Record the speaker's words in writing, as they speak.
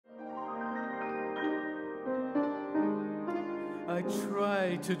I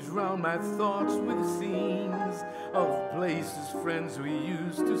try to drown my thoughts with scenes of places, friends we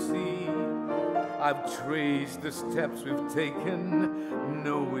used to see. I've traced the steps we've taken.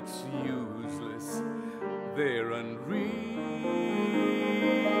 No, it's useless. They're unreal.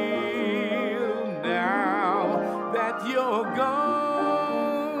 Now that you're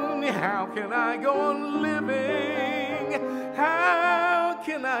gone, how can I go on living? How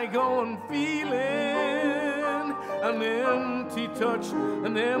can I go on feeling? An empty touch,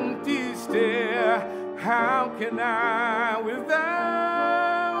 an empty stare. How can I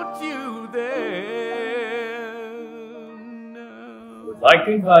without you there? I would like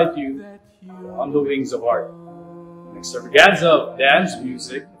to invite you on the Wings of Art, an extravaganza of dance,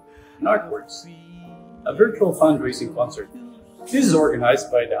 music, and artworks, a virtual fundraising concert. This is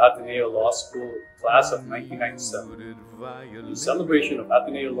organized by the Ateneo Law School Class of 1997 in celebration of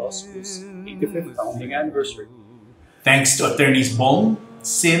Ateneo Law School's 85th founding anniversary. Thanks to attorneys Bong,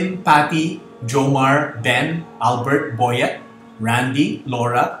 Sim, Patty, Jomar, Ben, Albert, Boyet, Randy,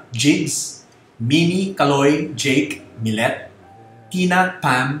 Laura, Jigs, Mimi, Kaloy, Jake, Millet, Tina,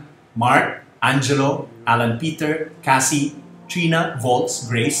 Pam, Mark, Angelo, Alan Peter, Cassie, Trina, Volts,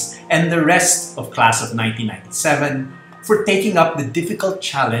 Grace, and the rest of Class of 1997 for taking up the difficult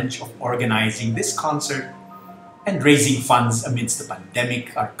challenge of organizing this concert and raising funds amidst the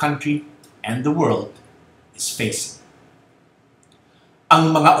pandemic our country and the world is facing.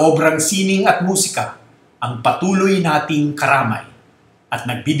 Ang mga obrang sining at musika ang patuloy nating karamay at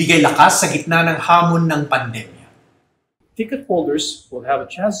nagbibigay lakas sa gitna ng hamon ng pandemya. Ticket holders will have a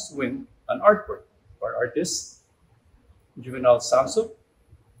chance to win an artwork by artists Juvenal Samso,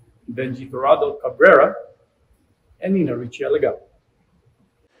 Benji Torado Cabrera, and Nina Ricci Alagao.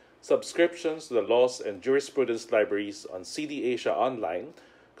 Subscriptions to the Laws and Jurisprudence Libraries on CD Asia Online,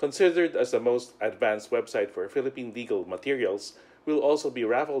 considered as the most advanced website for Philippine legal materials, will also be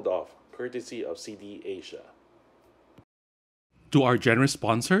raffled off, courtesy of CD Asia. To our generous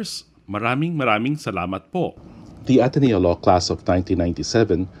sponsors, maraming salamat po. The Ateneo Law Class of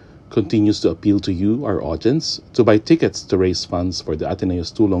 1997 continues to appeal to you, our audience, to buy tickets to raise funds for the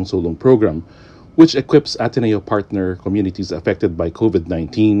Ateneo's Tulong Sulong program, which equips Ateneo partner communities affected by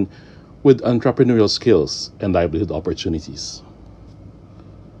COVID-19 with entrepreneurial skills and livelihood opportunities.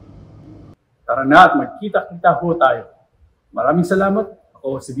 Tara na at magkita-kita ho tayo. Maraming salamat.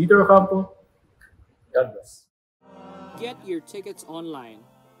 Ako si Dieter Ocampo. God bless. Get your tickets online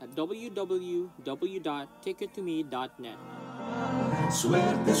at www.tickettome.net.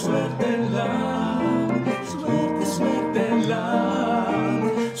 Suerte, suerte lang. Suerte, suerte lang.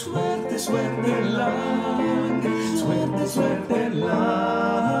 Suerte, suerte lang. Suerte, suerte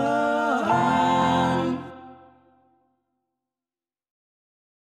lang.